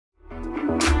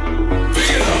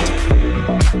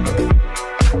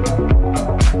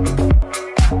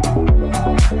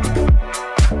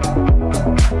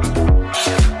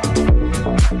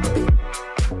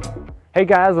Hey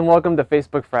guys, and welcome to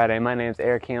Facebook Friday. My name's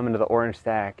Eric Hammond of the Orange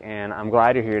Stack, and I'm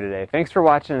glad you're here today. Thanks for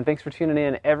watching, and thanks for tuning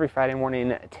in every Friday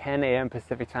morning at 10 a.m.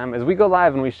 Pacific time as we go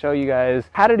live and we show you guys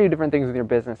how to do different things with your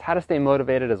business, how to stay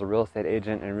motivated as a real estate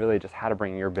agent, and really just how to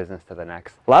bring your business to the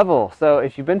next level. So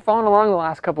if you've been following along the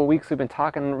last couple of weeks, we've been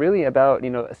talking really about,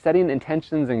 setting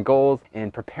intentions and goals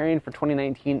and preparing for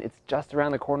 2019. It's just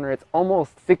around the corner. It's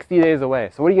almost 60 days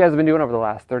away. So what have you guys been doing over the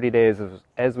last 30 days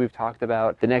as we've talked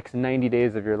about the next 90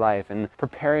 days of your life and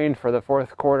preparing for the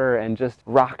fourth quarter and just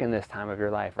rocking this time of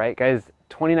your life, right? Guys,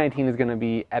 2019 is going to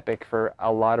be epic for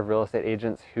a lot of real estate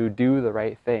agents who do the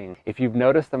right thing. If you've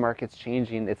noticed the market's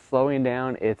changing, it's slowing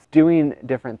down, it's doing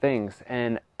different things,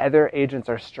 and other agents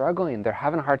are struggling. They're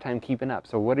having a hard time keeping up.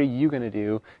 So what are you going to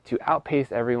do to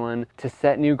outpace everyone, to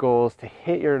set new goals, to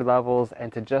hit your levels,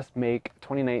 and to just make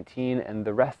 2019 and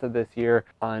the rest of this year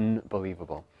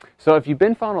unbelievable? So if you've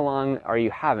been following along or you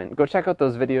haven't, go check out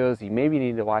those videos. You maybe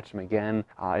need to watch them again.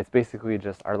 It's basically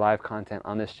just our live content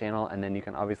on this channel, and then you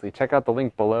can obviously check out the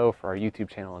link below for our YouTube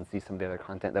channel and see some of the other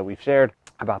content that we've shared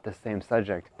about this same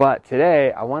subject. But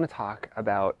today I want to talk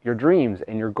about your dreams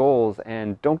and your goals,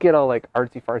 and don't get all like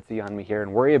artsy-fartsy on me here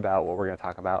and worry about what we're going to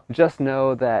talk about. Just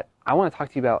know that I want to talk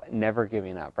to you about never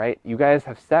giving up, right? You guys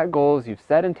have set goals, you've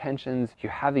set intentions, you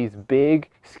have these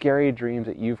big, scary dreams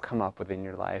that you've come up with in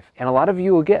your life. And a lot of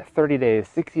you will get 30 days,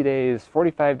 60 days,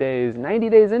 45 days, 90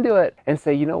 days into it and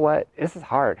say, you know what? This is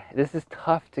hard. This is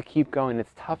tough to keep going.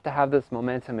 It's tough to have this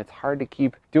momentum. It's hard to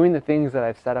keep doing the things that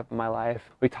I've set up in my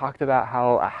life. We talked about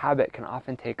how a habit can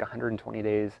often take 120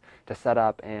 days to set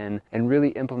up and really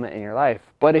implement in your life.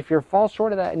 But if you fall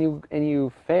short of that and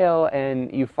you fail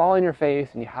and you fall on your face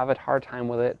and you have a hard time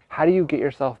with it, how do you get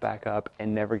yourself back up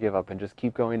and never give up and just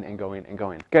keep going and going and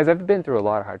going? Guys, I've been through a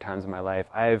lot of hard times in my life.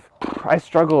 I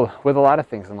struggle with a lot of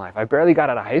things in life. I barely got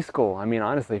out of high school. I mean,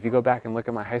 honestly, if you go back and look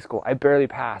at my high school, I barely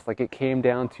passed. Like, it came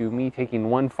down to me taking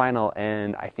one final,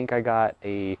 and I think I got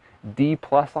a D+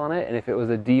 on it, and if it was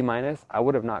a D-, I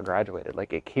would have not graduated.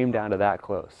 Like, it came down to that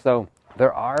close. So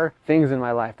there are things in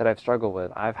my life that I've struggled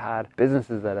with. I've had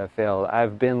businesses that have failed.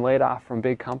 I've been laid off from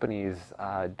big companies,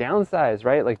 downsized,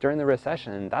 right? Like during the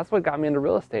recession, that's what got me into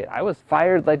real estate. I was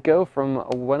fired, let go from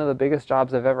one of the biggest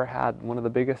jobs I've ever had, one of the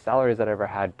biggest salaries I've ever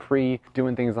had,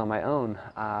 doing things on my own.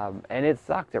 And it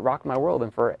sucked. It rocked my world.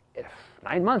 And for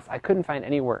 9 months, I couldn't find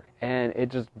any work. And it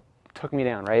just took me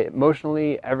down, right?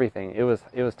 Emotionally, everything. It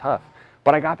was tough.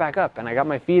 But I got back up and I got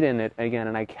my feet in it again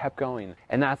and I kept going.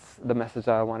 And that's the message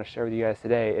that I want to share with you guys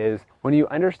today is when you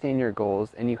understand your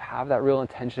goals and you have that real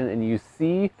intention and you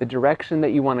see the direction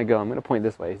that you want to go, I'm going to point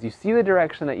this way, as you see the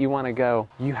direction that you want to go,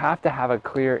 you have to have a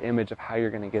clear image of how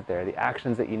you're going to get there, the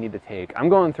actions that you need to take. I'm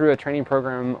going through a training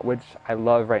program which I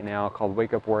love right now called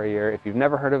Wake Up Warrior. If you've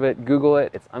never heard of it, Google it.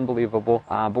 It's unbelievable.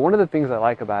 But one of the things I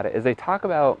like about it is they talk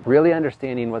about really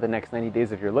understanding what the next 90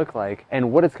 days of your look like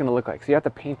and what it's going to look like. So you have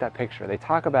to paint that picture. They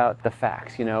talk about the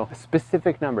facts,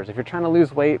 specific numbers. If you're trying to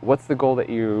lose weight, what's the goal that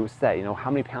you set?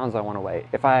 How many pounds I want to weigh.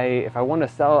 If I want to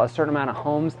sell a certain amount of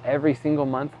homes every single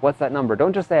month, what's that number?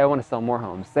 Don't just say I want to sell more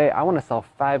homes. Say I want to sell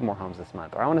 5 more homes this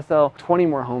month, or I want to sell 20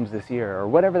 more homes this year, or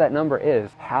whatever that number is.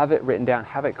 Have it written down,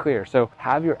 have it clear. So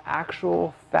have your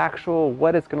actual factual,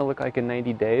 what it's going to look like in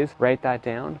 90 days, write that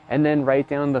down, and then write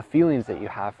down the feelings that you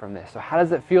have from this. So how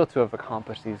does it feel to have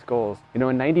accomplished these goals?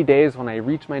 In 90 days, when I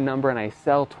reach my number and I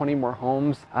sell 20 more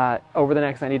homes over the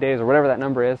next 90 days, or whatever that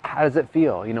number is, how does it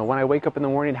feel? When I wake up in the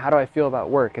morning, how do I feel about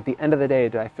work? At the end of the day,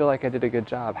 do I feel like I did a good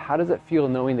job? How does it feel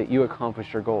knowing that you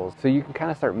accomplished your goals? So you can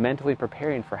kind of start mentally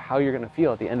preparing for how you're going to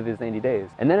feel at the end of these 90 days.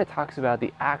 And then it talks about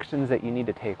the actions that you need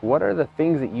to take. What are the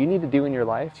things that you need to do in your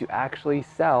life to actually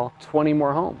sell 20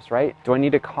 more homes, right? Do I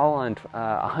need to call on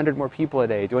 100 more people a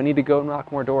day? Do I need to go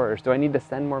knock more doors? Do I need to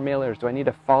send more mailers? Do I need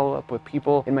to follow up with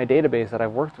people in my database that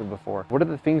I've worked with before? What are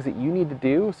the things that you need to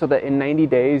do so that in 90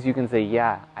 days you can say,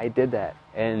 yeah, I did that.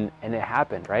 And it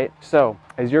happened, right? So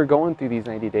as you're going through these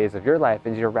 90 days of your life,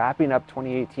 as you're wrapping up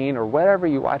 2018 or whatever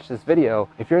you watch this video,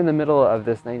 if you're in the middle of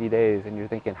this 90 days and you're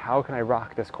thinking, how can I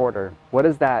rock this quarter? What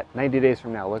does that 90 days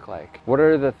from now look like? What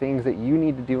are the things that you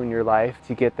need to do in your life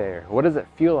to get there? What does it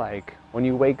feel like when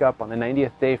you wake up on the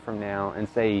 90th day from now and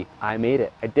say, I made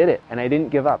it, I did it, and I didn't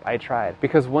give up, I tried?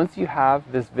 Because once you have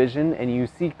this vision and you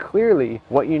see clearly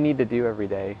what you need to do every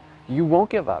day, you won't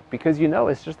give up because you know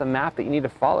it's just a map that you need to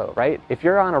follow, right? If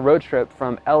you're on a road trip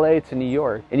from LA to New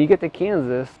York and you get to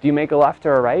Kansas, do you make a left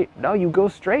or a right? No, you go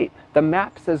straight. The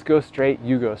map says go straight,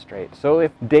 you go straight. So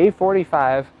if day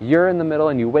 45, you're in the middle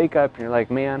and you wake up and you're like,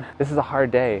 man, this is a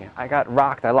hard day. I got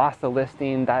rocked, I lost the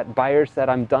listing, that buyer said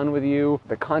I'm done with you,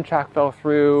 the contract fell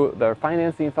through, the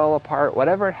financing fell apart,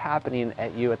 whatever happening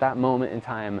at you at that moment in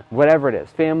time, whatever it is,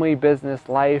 family, business,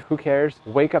 life, who cares?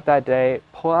 Wake up that day,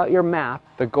 pull out your map,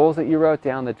 the goals that you wrote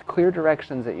down, the clear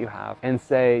directions that you have, and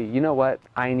say, you know what?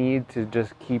 I need to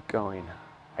just keep going.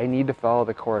 I need to follow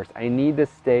the course. I need to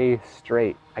stay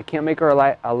straight. I can't make a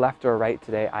left or a right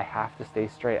today. I have to stay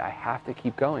straight. I have to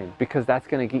keep going because that's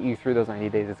going to get you through those 90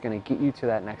 days. It's going to get you to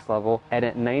that next level. And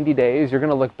at 90 days, you're going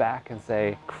to look back and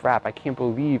say, crap, I can't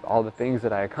believe all the things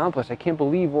that I accomplished. I can't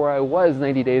believe where I was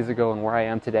 90 days ago and where I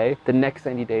am today. The next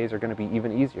 90 days are going to be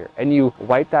even easier. And you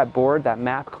wipe that board, that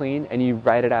map clean, and you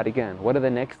write it out again. What do the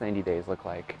next 90 days look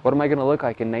like? What am I going to look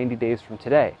like in 90 days from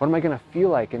today? What am I going to feel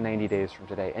like in 90 days from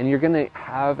today? And you're going to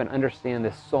have and understand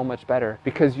this so much better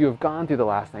because you have gone through the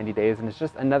last 90 days and it's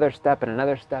just another step and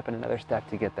another step and another step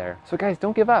to get there. So guys,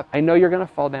 don't give up. I know you're gonna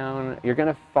fall down, you're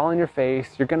gonna fall on your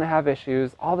face, you're gonna have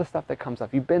issues, all the stuff that comes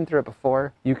up. You've been through it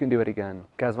before, you can do it again.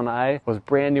 Guys, when I was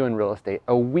brand new in real estate,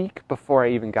 a week before I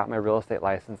even got my real estate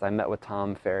license, I met with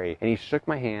Tom Ferry and he shook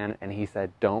my hand and he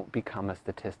said, don't become a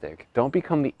statistic. Don't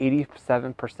become the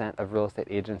 87% of real estate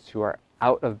agents who are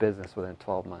out of business within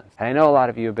 12 months. And I know a lot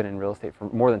of you have been in real estate for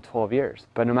more than 12 years,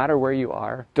 but no matter where you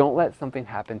are, don't let something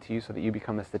happen to you so that you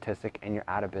become a statistic and you're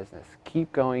out of business.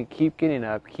 Keep going, keep getting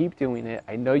up, keep doing it.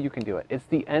 I know you can do it. It's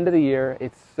the end of the year.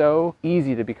 It's so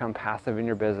easy to become passive in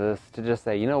your business, to just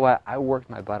say, you know what, I worked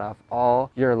my butt off all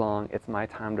year long. It's my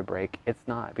time to break. It's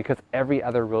not, because every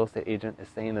other real estate agent is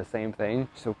saying the same thing.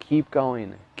 So keep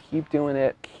going, keep doing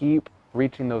it, keep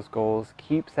reaching those goals,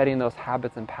 keep setting those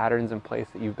habits and patterns in place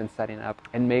that you've been setting up,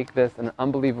 and make this an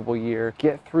unbelievable year.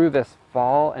 Get through this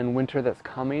fall and winter that's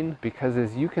coming, because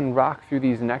as you can rock through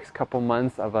these next couple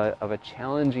months of a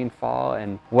challenging fall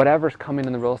and whatever's coming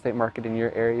in the real estate market in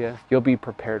your area, you'll be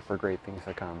prepared for great things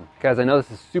to come. Guys, I know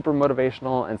this is super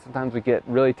motivational and sometimes we get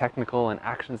really technical and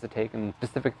actions to take and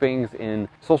specific things in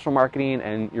social marketing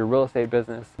and your real estate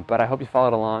business, but I hope you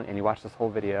followed along and you watched this whole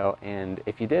video, and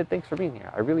if you did, thanks for being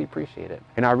here. I really appreciate it.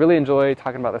 And I really enjoy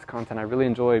talking about this content. I really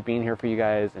enjoy being here for you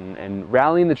guys and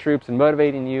rallying the troops and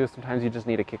motivating you. Sometimes you just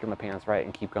need a kick in the pants, right,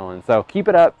 and keep going. So keep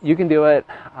it up. You can do it.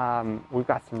 We've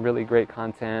got some really great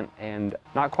content, and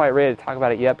not quite ready to talk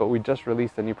about it yet, but we just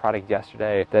released a new product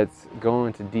yesterday that's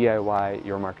going to DIY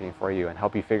your marketing for you and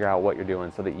help you figure out what you're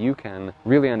doing so that you can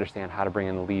really understand how to bring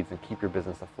in the leads and keep your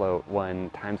business afloat when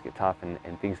times get tough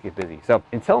and things get busy. So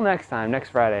until next time, next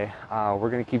Friday, we're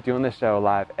going to keep doing this show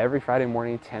live every Friday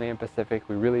morning, 10 a.m. Pacific.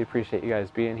 We really appreciate you guys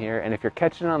being here. And if you're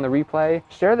catching it on the replay,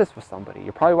 share this with somebody.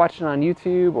 You're probably watching on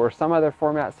YouTube or some other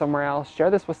format somewhere else. Share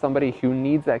this with somebody who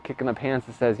needs that kick in the pants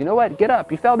that says, you know what, get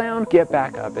up, you fell down, get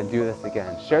back up and do this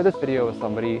again. Share this video with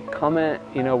somebody, comment,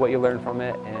 what you learned from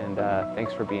it, and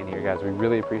thanks for being here, guys. We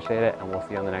really appreciate it, and we'll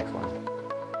see you on the next one.